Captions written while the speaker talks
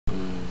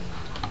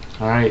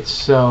Alright,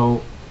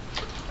 so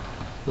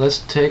let's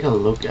take a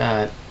look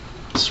at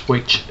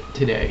switch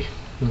today.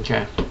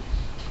 Okay,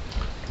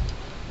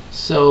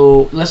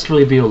 so let's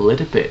review a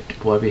little bit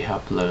what we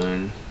have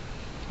learned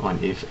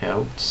on if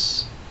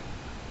else,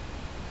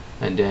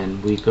 and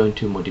then we're going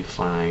to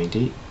modify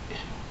the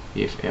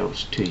if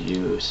else to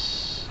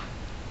use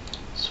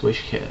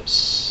switch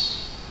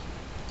case.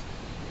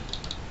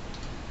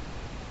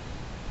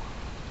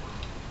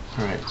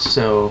 Alright,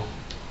 so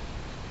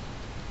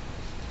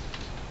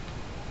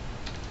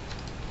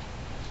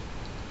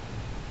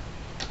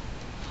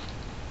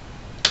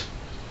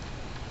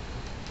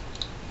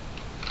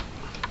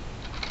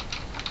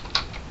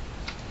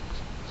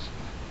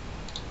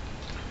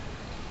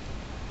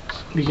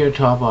we're going to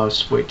talk about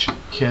switch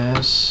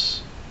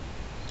case,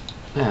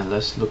 and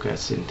let's look at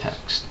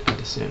syntax at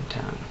the same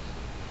time.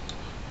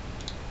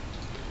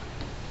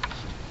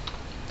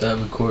 That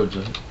records,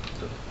 right?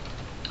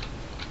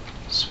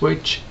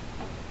 Switch,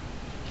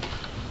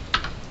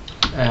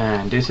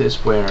 and this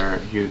is where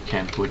you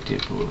can put the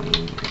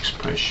Boolean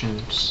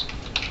expressions,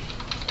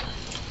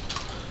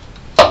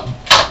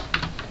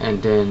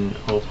 and then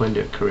open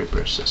the curly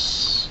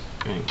braces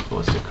and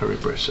close the curly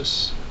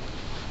braces.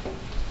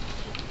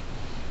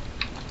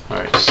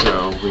 Alright,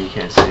 so we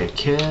can say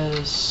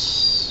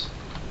case.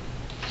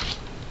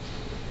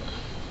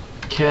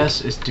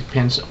 Case is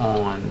depends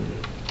on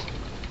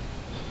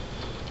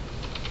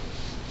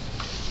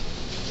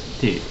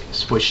the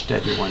switch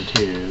that you want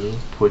to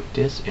put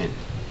this in.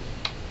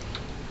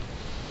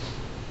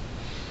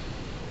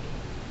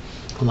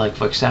 Like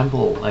for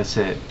example, I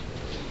said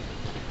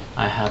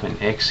I have an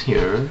x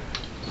here,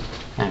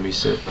 and we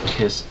said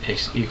case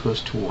x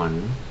equals to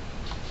 1.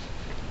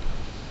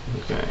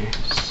 Okay,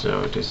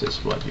 so this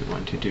is what you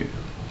want to do.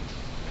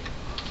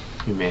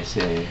 You may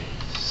say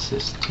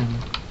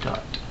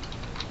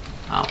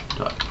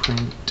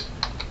system.out.print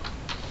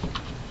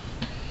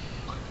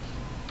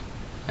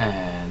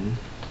and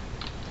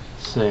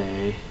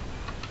say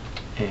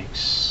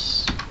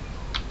x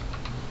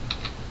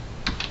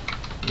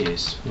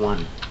is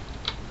 1.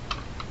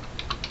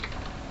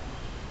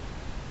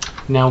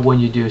 Now when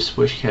you do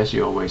switch case,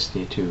 you always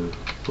need to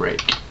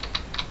break.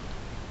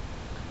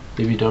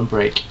 If you don't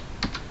break,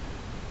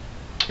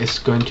 it's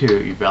going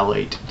to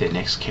evaluate the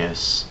next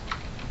case.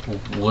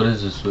 What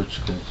is a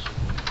switch case?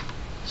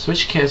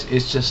 Switch case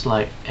is just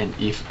like an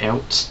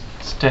if-else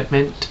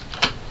statement.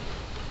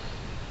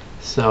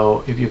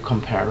 So if you're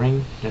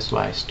comparing, that's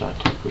why I start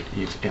to put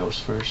if-else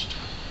first.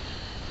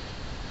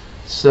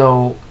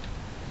 So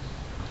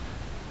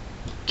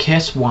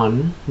case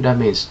 1, that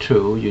means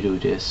true, you do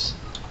this.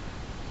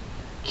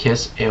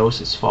 Case else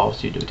is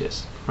false, you do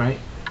this, right?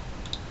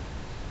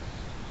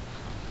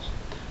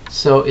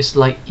 So it's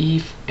like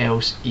if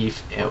else,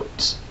 if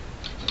else.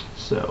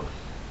 So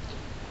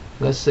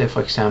let's say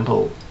for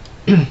example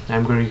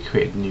I'm going to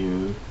create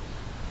new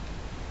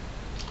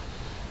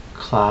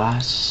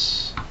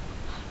class.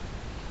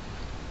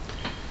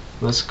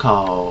 Let's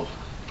call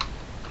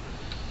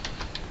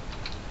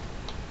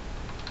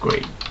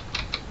grade.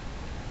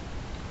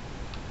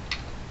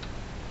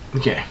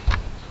 Okay,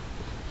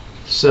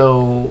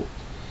 so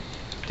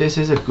this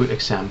is a good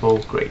example,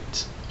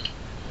 grades.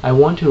 I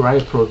want to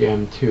write a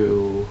program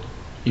to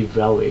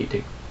evaluate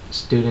the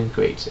student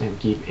grades and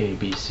give A,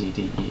 B, C,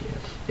 D, E,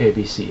 F, A,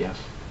 B, C,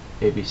 F,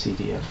 A, B, C,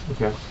 D, F.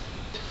 Okay.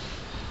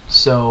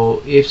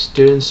 So if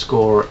student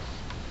score,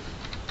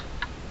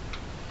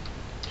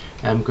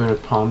 I'm going to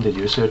prompt the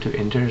user to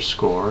enter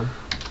score.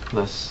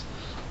 Let's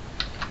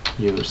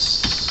use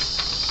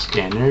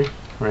scanner,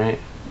 right?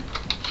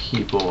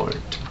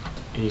 Keyboard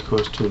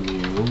equals to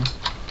new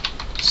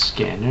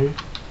scanner,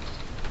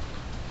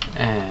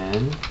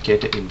 and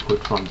get the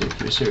input from the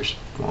users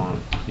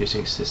form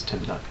using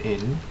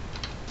system.in.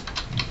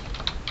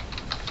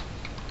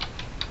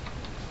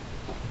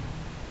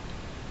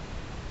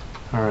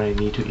 Alright, I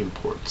need to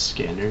import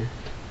scanner.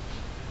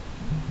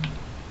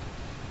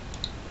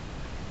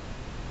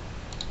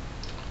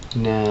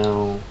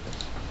 Now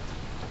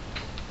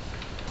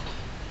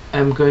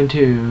I'm going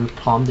to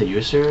prompt the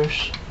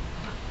users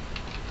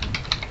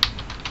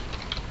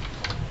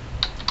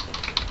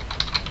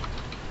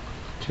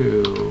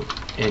to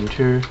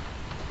enter,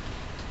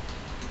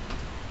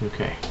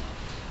 okay,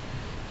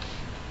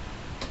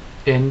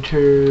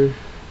 enter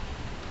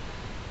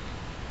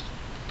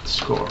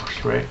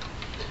scores, right?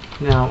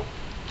 Now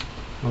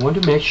I want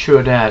to make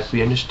sure that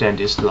we understand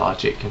this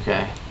logic,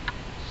 okay?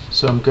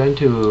 So I'm going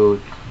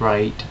to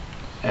write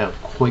a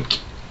quick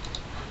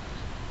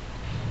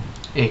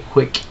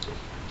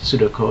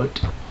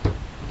pseudocode.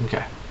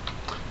 Okay,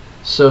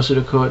 so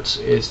pseudocodes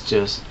is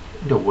just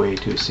the way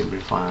to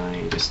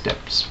simplify the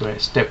steps, right?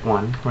 Step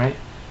 1, right?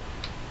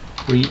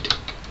 Read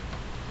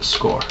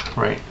score,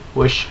 right?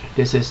 Which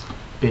this is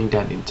being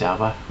done in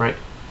Java, right?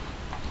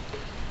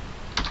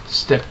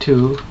 Step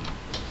 2,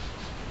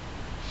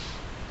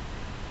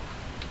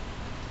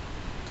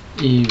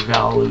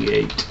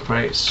 evaluate,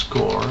 right?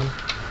 Score,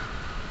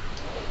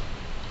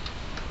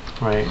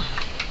 right?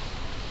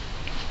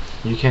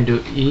 You can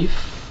do if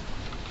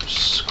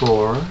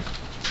score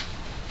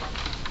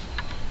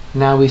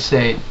Now we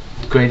say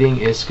grading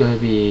is going to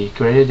be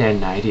greater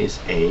than 90 is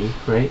A,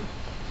 right?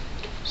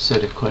 So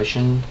the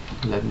question,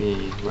 let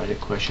me write a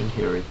question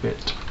here a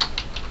bit.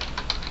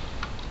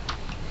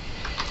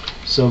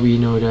 So we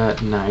know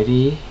that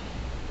 90,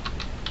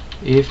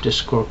 if the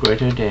score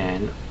greater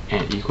than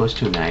and equals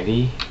to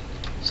 90,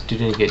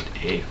 student get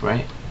A,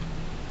 right?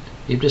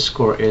 If the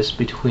score is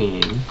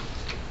between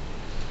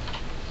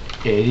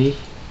 80,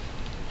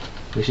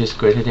 which is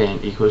greater than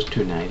and equals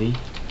to 90,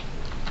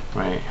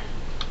 right,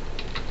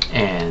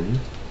 and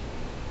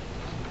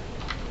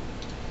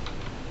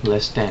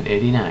less than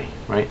 89,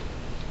 right?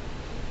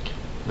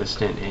 Less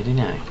than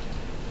 89.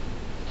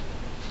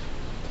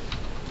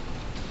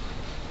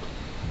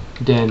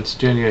 Then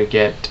student gonna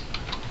get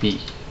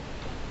B.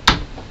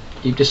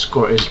 If the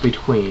score is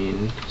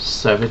between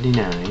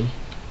 79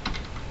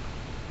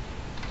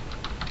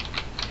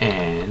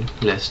 and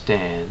less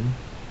than,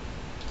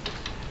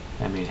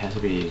 I mean it has to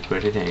be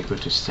greater than or equal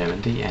to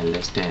 70 and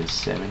less than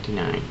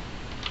 79.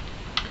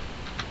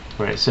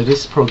 Right, so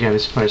this program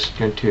is first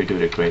going to do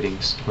the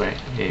gradings, right?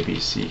 A, B,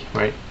 C,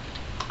 right?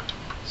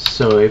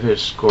 So if the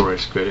score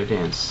is greater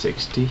than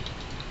 60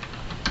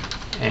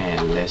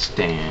 and less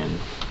than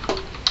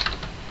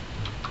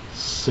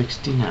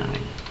 69,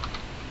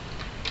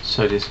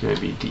 so this is going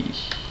to be D.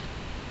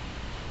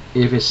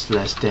 If it's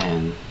less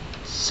than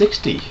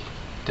 60,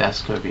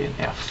 that's going to be an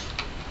F.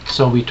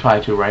 So we try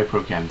to write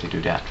program to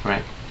do that,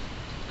 right?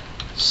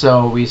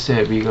 So we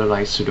said we go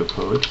like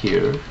pseudocode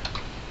here,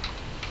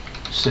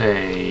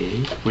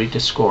 say read the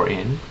score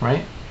in,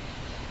 right,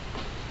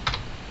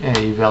 and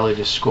evaluate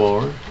the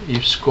score.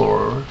 If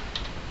score,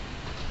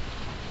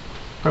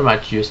 pretty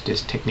much use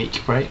this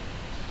technique, right,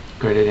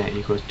 greater than or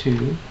equal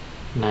to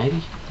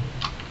 90,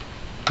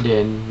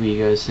 then we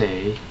gonna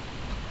say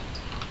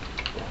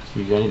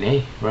we got an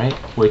A, right,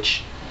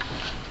 which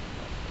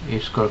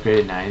if score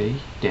greater than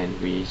 90,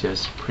 then we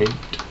just print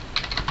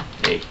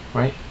A,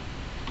 right?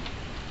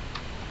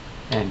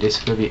 And this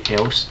is gonna be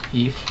else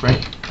if,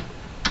 right?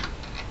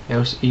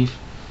 Else if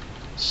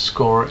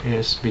score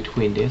is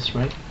between this,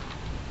 right?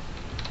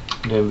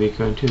 Then we're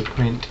going to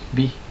print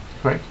B,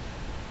 right?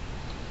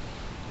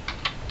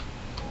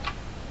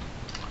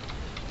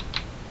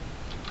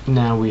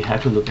 Now we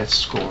have to look at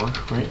score,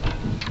 right?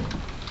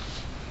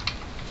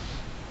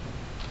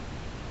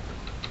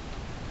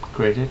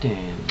 Greater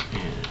than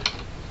and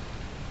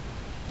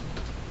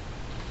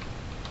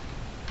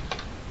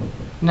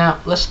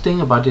now let's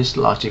think about this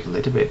logic a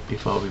little bit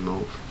before we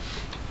move.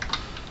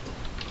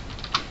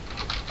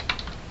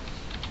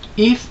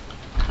 If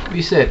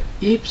we said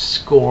if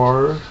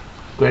score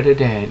greater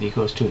than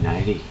equals to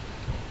 90,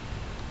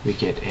 we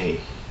get A.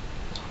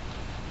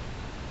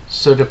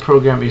 So the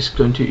program is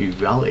going to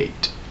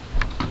evaluate.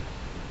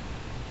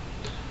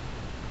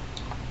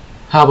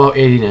 How about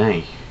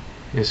 89?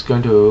 It's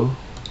going to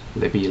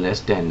be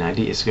less than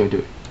 90. It's going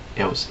to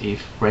else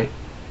if, right?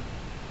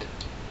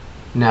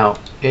 Now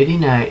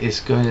 89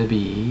 is going to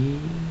be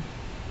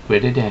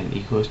greater than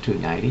equals to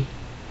 90.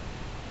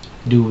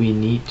 Do we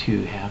need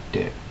to have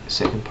the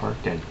second part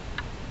then?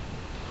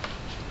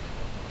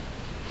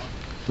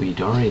 We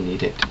don't really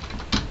need it,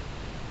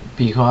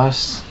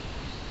 because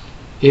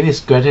if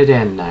it's greater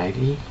than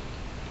 90,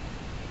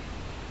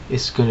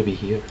 it's going to be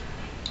here.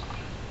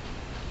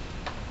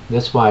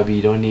 That's why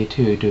we don't need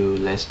to do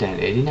less than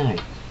 89,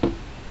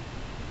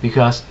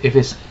 because if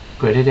it's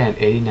greater than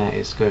 89,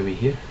 it's going to be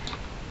here.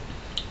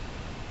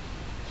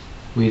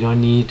 We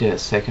don't need the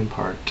second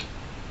part,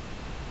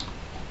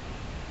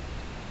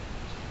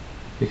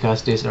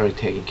 because this is already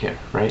taken care,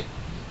 right?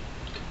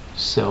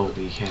 So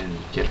we can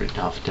get rid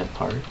of that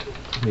part.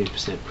 We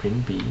say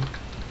print B.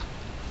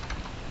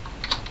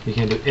 We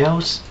can do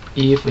else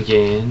if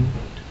again.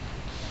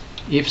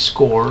 If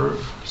score,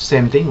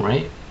 same thing,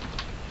 right?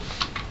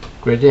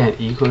 Greater than or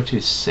equal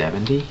to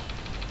 70.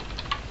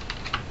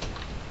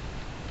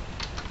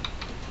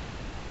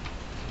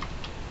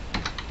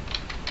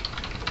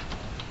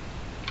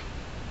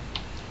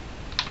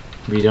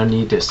 We don't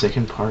need the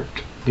second part,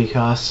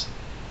 because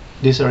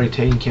this is already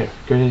taken care.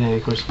 Greater than or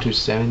equals to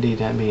 70,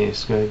 that means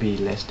it's going to be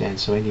less than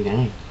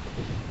 79.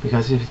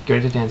 Because if it's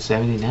greater than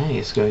 79,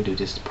 it's going to do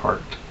this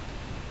part.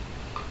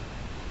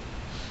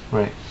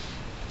 Right.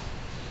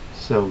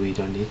 So we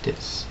don't need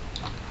this.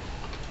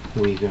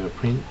 We're going to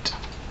print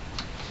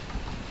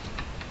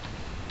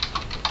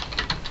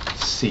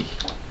C.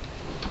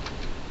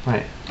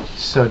 Right.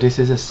 So this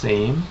is the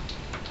same.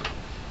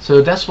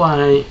 So that's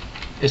why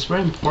it's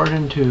very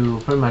important to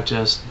pretty much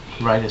just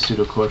write a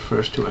pseudocode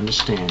first to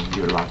understand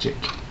your logic.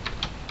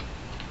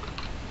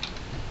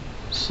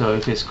 So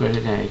if it's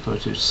greater than or equal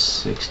to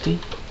 60,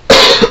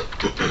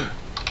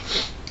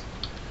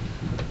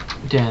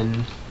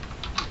 then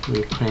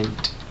we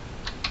print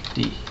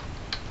D.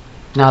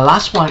 Now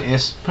last one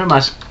is pretty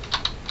much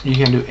you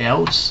can do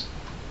else,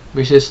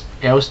 which is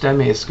else that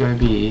means it's going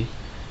to be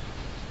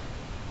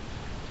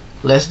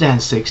less than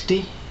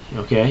 60.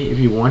 Okay, if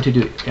you want to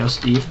do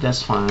else if,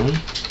 that's fine,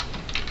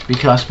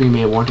 because we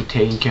may want to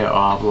take care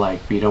of, like,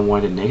 we don't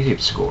want the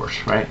negative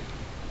scores, right?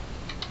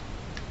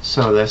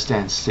 So less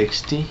than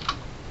 60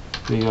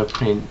 we will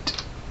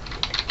print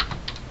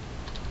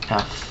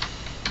F.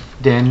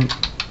 Then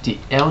the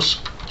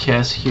else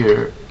case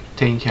here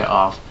taken care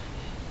of.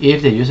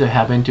 If the user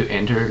happen to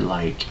enter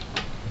like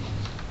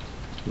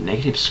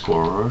negative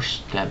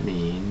scores, that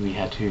means we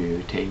have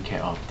to take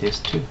care of this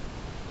too.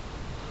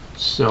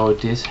 So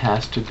this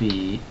has to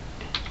be,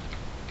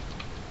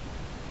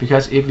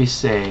 because if we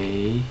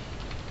say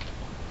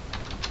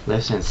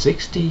less than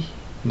 60,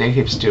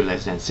 negative still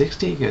less than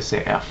 60, you can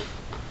say F.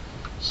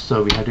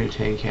 So we have to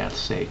take care of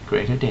say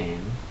greater than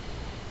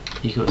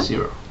equals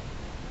 0.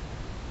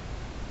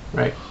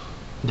 Right?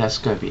 That's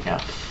going to be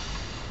F.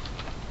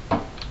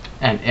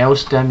 And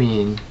else, that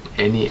means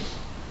any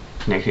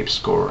negative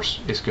scores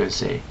is going to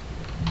say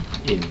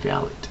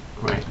invalid.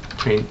 Right?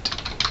 Print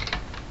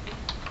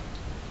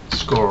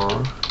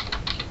score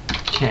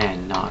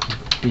cannot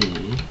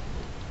be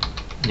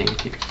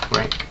negative.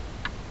 Right?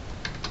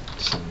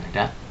 Something like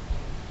that.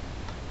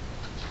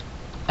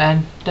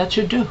 And that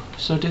should do.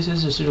 So this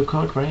is the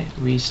pseudocode, right?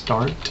 We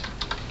start,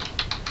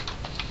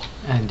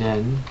 and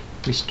then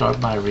we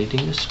start by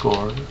reading the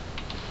score,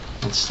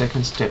 and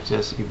second step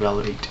just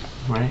evaluate,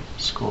 right?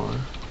 Score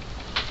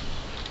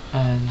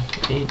and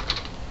int.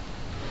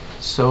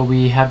 So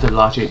we have the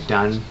logic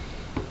done.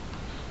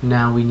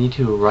 Now we need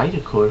to write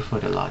a code for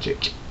the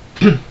logic.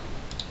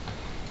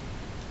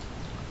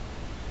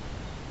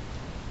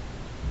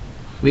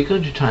 We're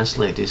going to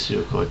translate this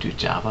pseudocode to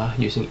Java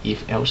using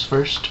if-else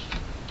first.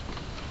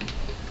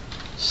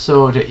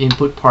 So the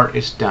input part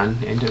is done,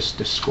 enters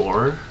the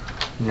score.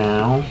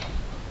 Now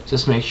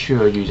just make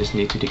sure you just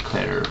need to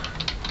declare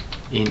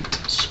int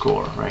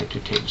score, right, to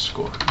take the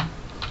score.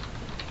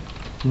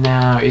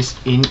 Now its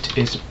int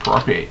is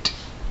appropriate.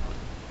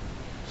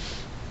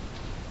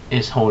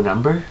 It's whole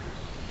number,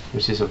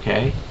 which is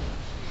okay.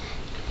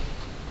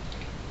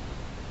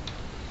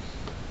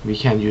 We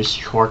can use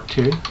short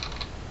too.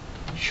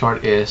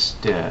 Short is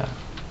the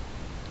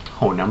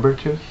whole number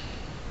too.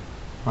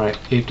 Right,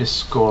 if the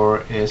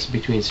score is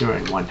between 0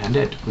 and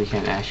 100, we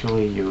can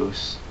actually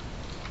use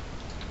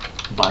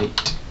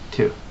byte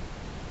too.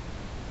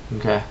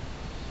 Okay,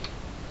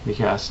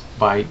 because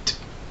byte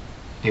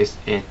is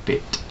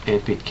 8-bit.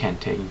 8-bit can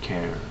take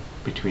care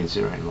between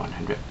 0 and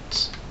 100.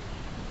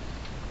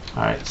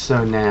 Alright,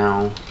 so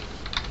now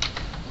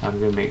I'm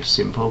going to make it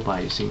simple by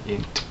using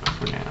int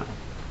for now.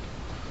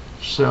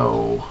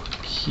 So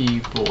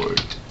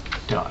keyboard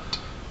dot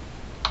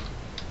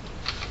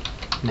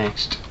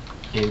next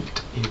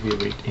int, if we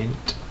read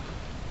int.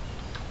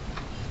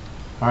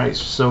 Alright,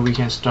 so we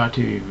can start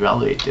to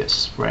evaluate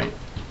this, right,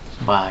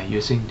 by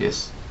using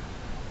this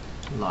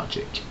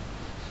logic.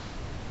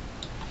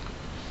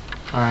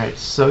 Alright,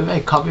 so if I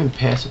copy and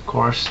paste, of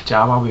course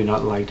Java will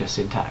not like the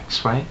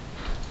syntax, right,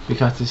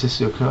 because this is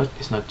your code,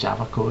 it's not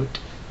Java code.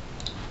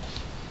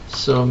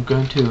 So I'm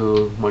going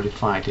to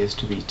modify this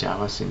to be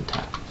Java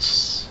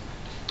syntax.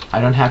 I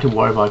don't have to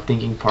worry about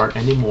thinking part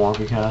anymore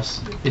because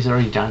it's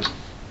already done.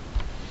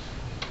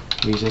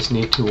 We just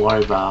need to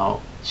worry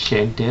about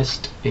change this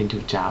into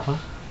Java.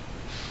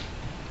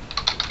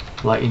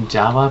 Like in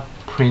Java,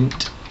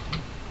 print,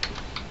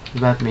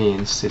 that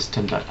means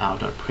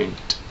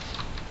system.out.print.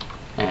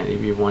 And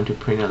if you want to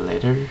print a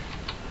letter, it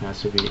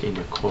has to be in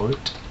the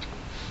code.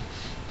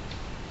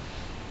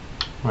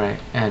 Right,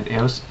 and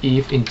else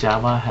if in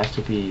Java has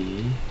to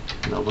be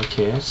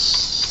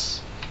lowercase.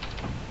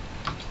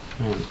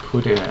 And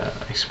put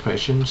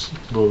expressions,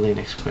 Boolean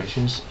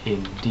expressions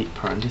in deep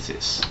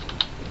parentheses.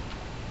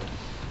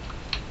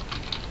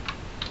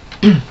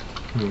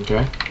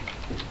 Okay,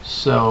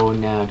 so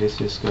now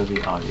this is going to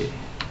be all the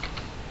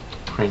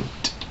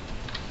print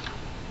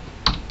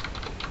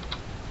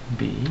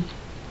B.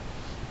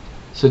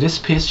 So this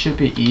piece should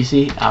be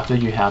easy after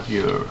you have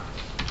your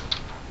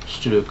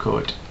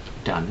pseudocode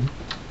done.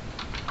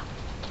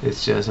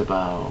 It's just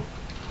about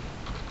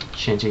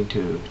changing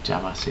to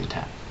Java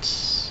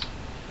syntax.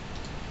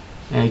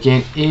 And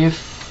again,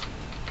 if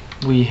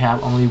we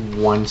have only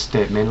one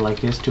statement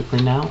like this to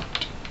print out,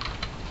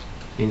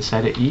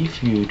 inside the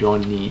if you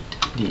don't need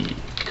the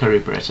curly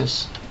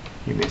braces.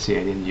 You may see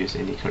I didn't use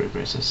any curly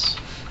braces.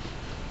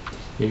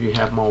 If you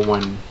have more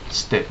one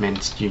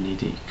statements, you need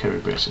the curly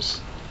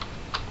braces.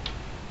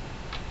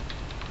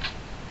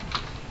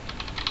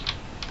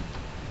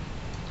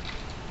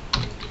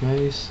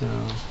 Okay, so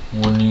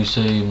when you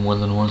say more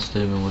than one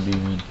statement, what do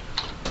you mean?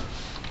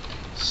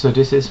 So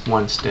this is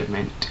one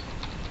statement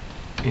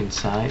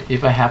inside.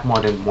 If I have more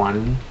than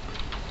one,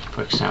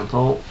 for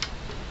example,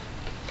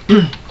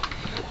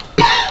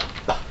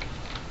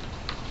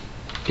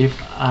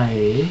 if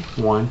I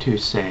want to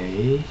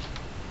say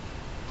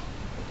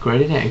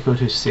greater than or equal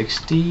to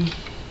 60,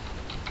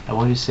 I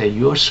want to say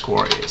your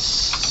score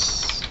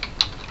is.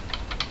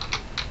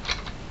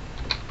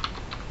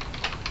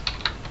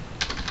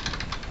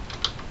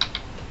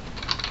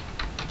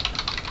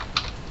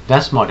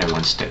 That's more than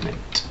one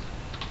statement.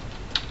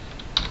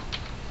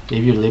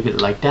 If you leave it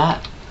like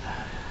that,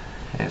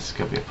 it's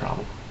going to be a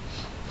problem.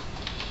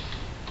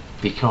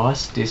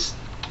 Because this is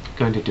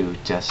going to do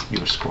just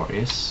your score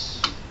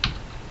is.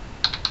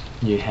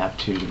 You have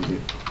to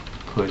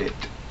put it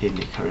in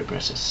the curly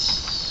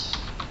braces.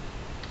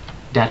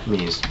 That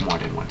means more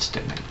than one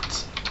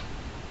statement.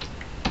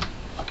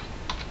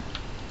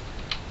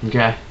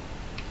 Okay.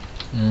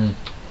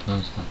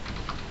 Understand.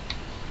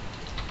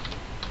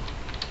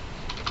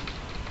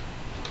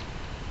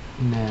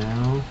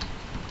 Now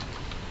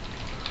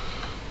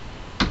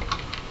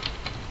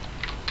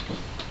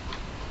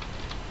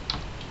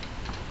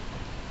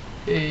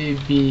A,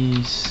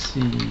 B,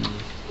 C,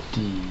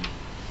 D,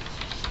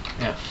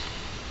 F.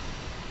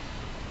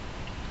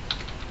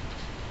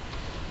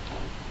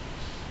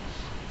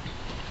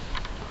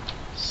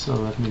 So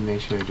let me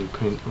make sure I do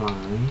print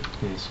line.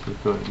 Yes, we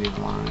go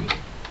in line.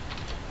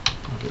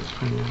 Okay,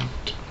 print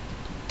out.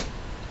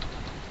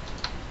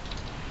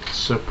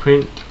 So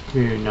print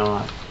will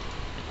not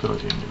go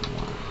to new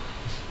line.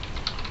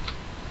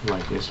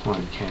 Like this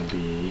one can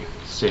be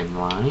same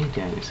line,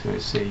 then it's going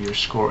to say your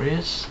score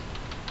is,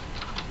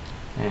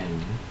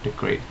 and the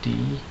grade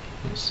D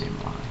is same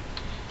line.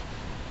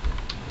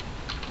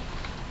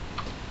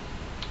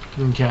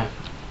 Okay.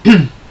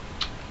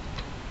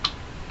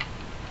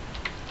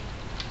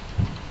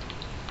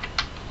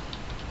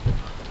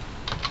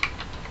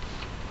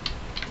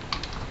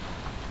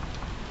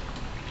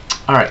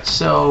 Alright,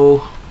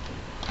 so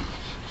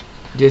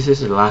this is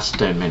the last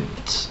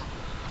statement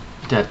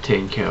that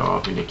taken care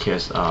of in the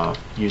case of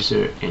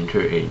user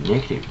enter a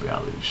negative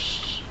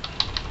values.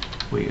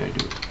 We're going to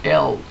do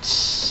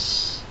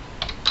else.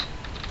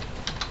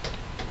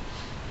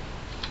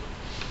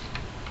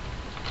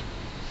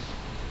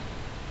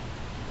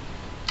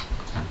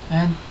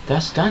 And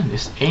that's done.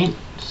 It's ain't.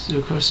 So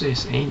of course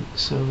it's ain't.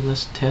 So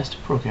let's test the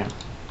program.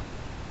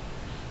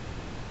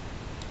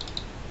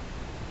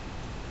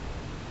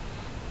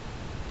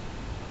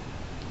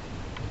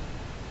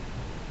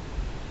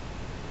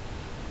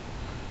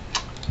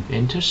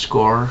 Enter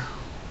score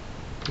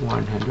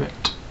 100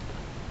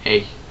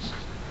 A.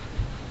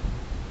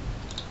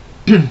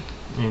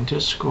 Enter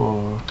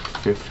score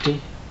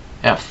 50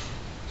 F.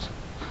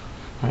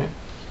 Right?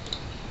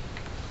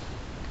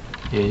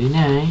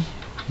 89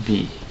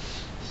 B.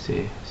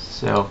 See,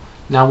 so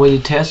now when you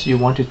test, you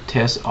want to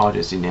test all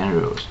the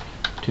scenarios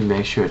to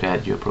make sure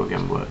that your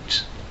program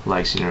works,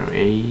 like scenario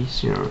A,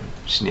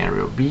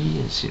 scenario B,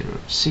 and scenario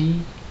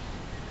C.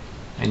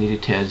 I need to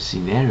test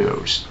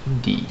scenarios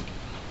D.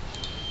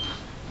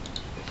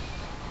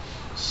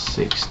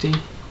 60.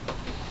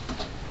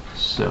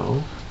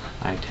 So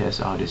I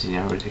test all the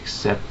scenarios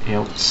except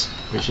else,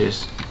 which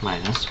is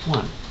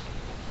 -1.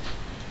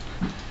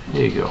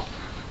 There you go.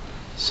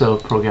 So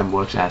program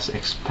works as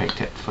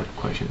expected for the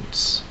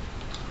questions.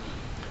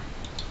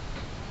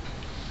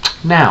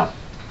 Now,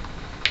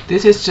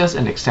 this is just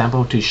an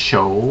example to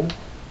show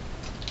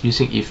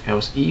using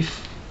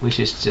ElseIf, which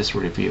is just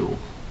review.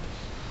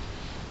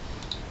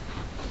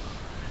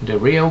 The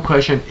real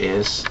question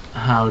is,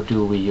 how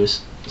do we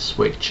use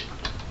switch?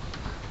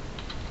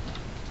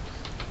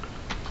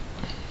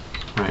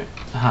 Right?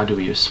 How do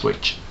we use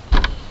switch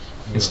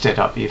instead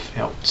of if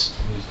else?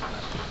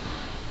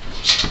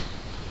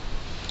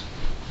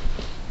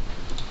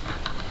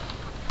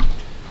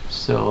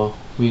 So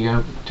we're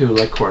going to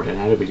record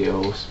another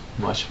video,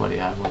 watch what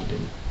I want,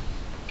 and